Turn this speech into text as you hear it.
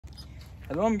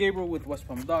Hello, I'm Gabriel with West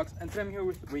Palm Dogs, and today I'm here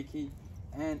with Ricky,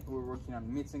 and we're working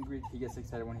on meets and greet. He gets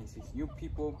excited when he sees new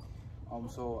people.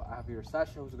 So I have here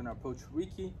Sasha, who's gonna approach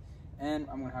Ricky, and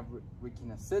I'm gonna have Ricky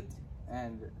in a sit,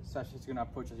 and Sasha's gonna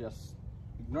approach us just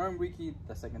ignoring Ricky.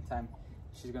 The second time,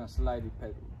 she's gonna slightly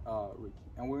pet Ricky,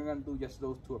 and we're gonna do just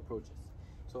those two approaches.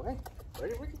 So hey,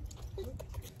 ready, Ricky?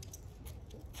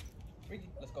 Ricky,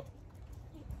 let's go.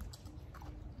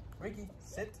 Ricky,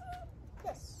 sit.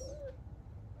 Yes.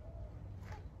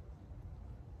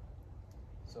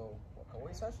 So walk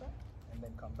away, Sasha, and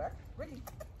then come back. Ricky,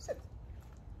 sit.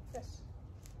 Yes.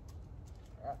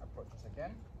 Alright, approach us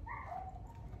again.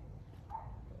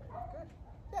 Very good.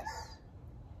 Yes.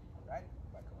 Alright,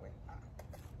 back away.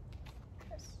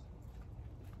 Yes.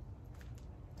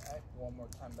 Alright, one more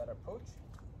time that approach.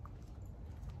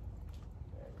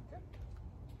 Very good.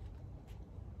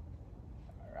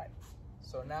 Alright.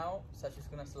 So now Sasha's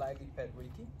gonna slightly pet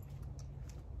Ricky.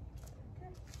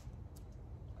 Okay.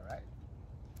 Alright.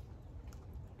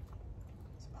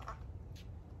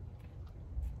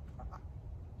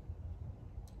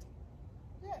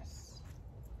 Yes.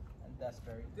 And that's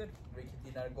very good. Ricky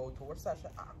did not go towards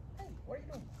Sasha. Hey, what are you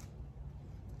doing?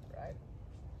 Right.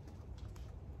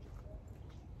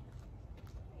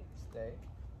 Stay.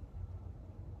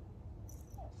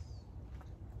 Yes.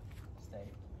 Stay.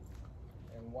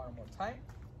 And one more time.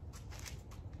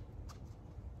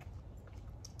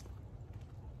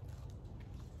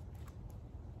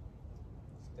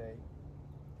 Stay.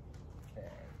 Very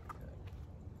good.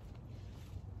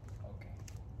 Okay.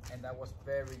 And that was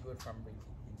very good from Ricky.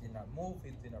 He did not move,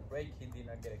 he did not break, he did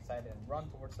not get excited and run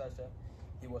towards Sasha.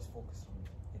 He was focused on me.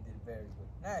 He did very good.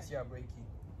 Nice job, Ricky.